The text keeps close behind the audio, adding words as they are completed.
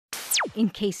in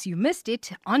case you missed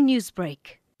it on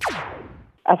Newsbreak.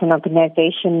 As an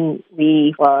organization,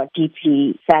 we were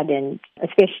deeply saddened,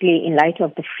 especially in light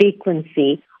of the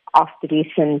frequency of the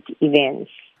recent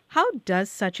events. How does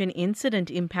such an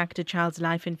incident impact a child's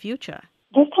life in future?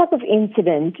 This type of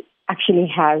incident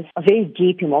actually has a very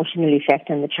deep emotional effect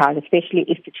on the child, especially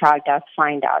if the child does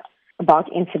find out about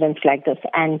incidents like this.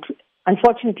 And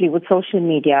unfortunately, with social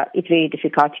media, it's very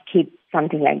difficult to keep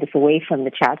something like this away from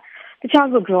the child. The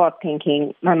child will grow up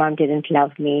thinking, my mom didn't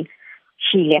love me,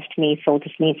 she left me, so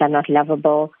this means I'm not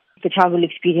lovable. The child will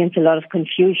experience a lot of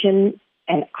confusion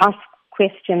and ask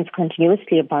questions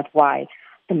continuously about why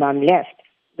the mom left.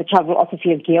 The child will also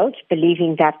feel guilt,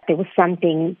 believing that there was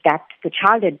something that the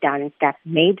child had done that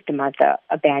made the mother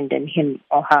abandon him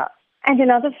or her. And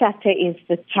another factor is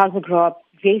the child will grow up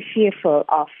very fearful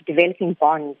of developing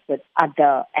bonds with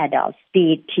other adults,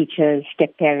 be it teachers,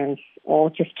 step-parents,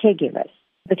 or just caregivers.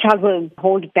 The child will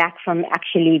hold back from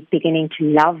actually beginning to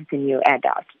love the new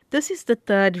adult. This is the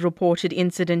third reported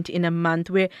incident in a month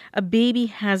where a baby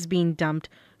has been dumped.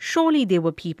 Surely there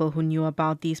were people who knew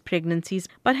about these pregnancies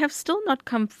but have still not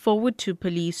come forward to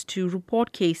police to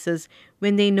report cases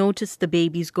when they notice the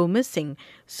babies go missing.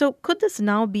 So could this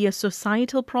now be a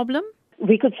societal problem?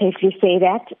 We could safely say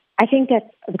that. I think that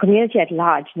the community at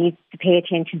large needs to pay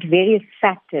attention to various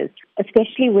factors,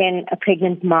 especially when a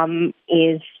pregnant mom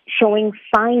is showing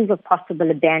signs of possible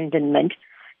abandonment.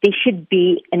 There should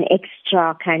be an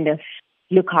extra kind of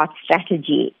lookout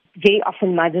strategy. Very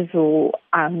often mothers who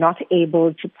are not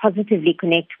able to positively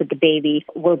connect with the baby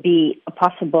will be a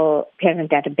possible parent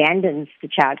that abandons the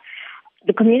child.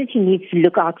 The community needs to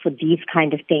look out for these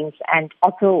kind of things, and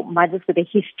also mothers with a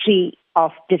history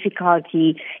of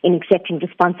difficulty in accepting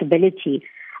responsibility.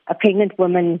 A pregnant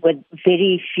woman with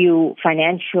very few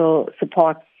financial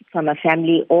support from a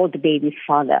family or the baby's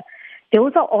father.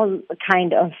 Those are all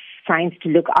kind of signs to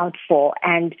look out for,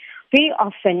 and very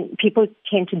often people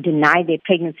tend to deny their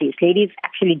pregnancies. Ladies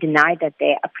actually deny that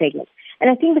they are pregnant. And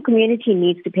I think the community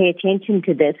needs to pay attention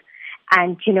to this.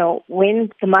 And, when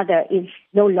the mother is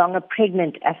no longer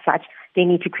pregnant as such, they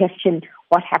need to question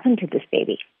what happened to this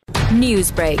baby.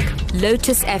 Newsbreak,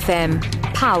 Lotus FM,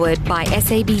 powered by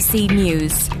SABC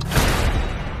News.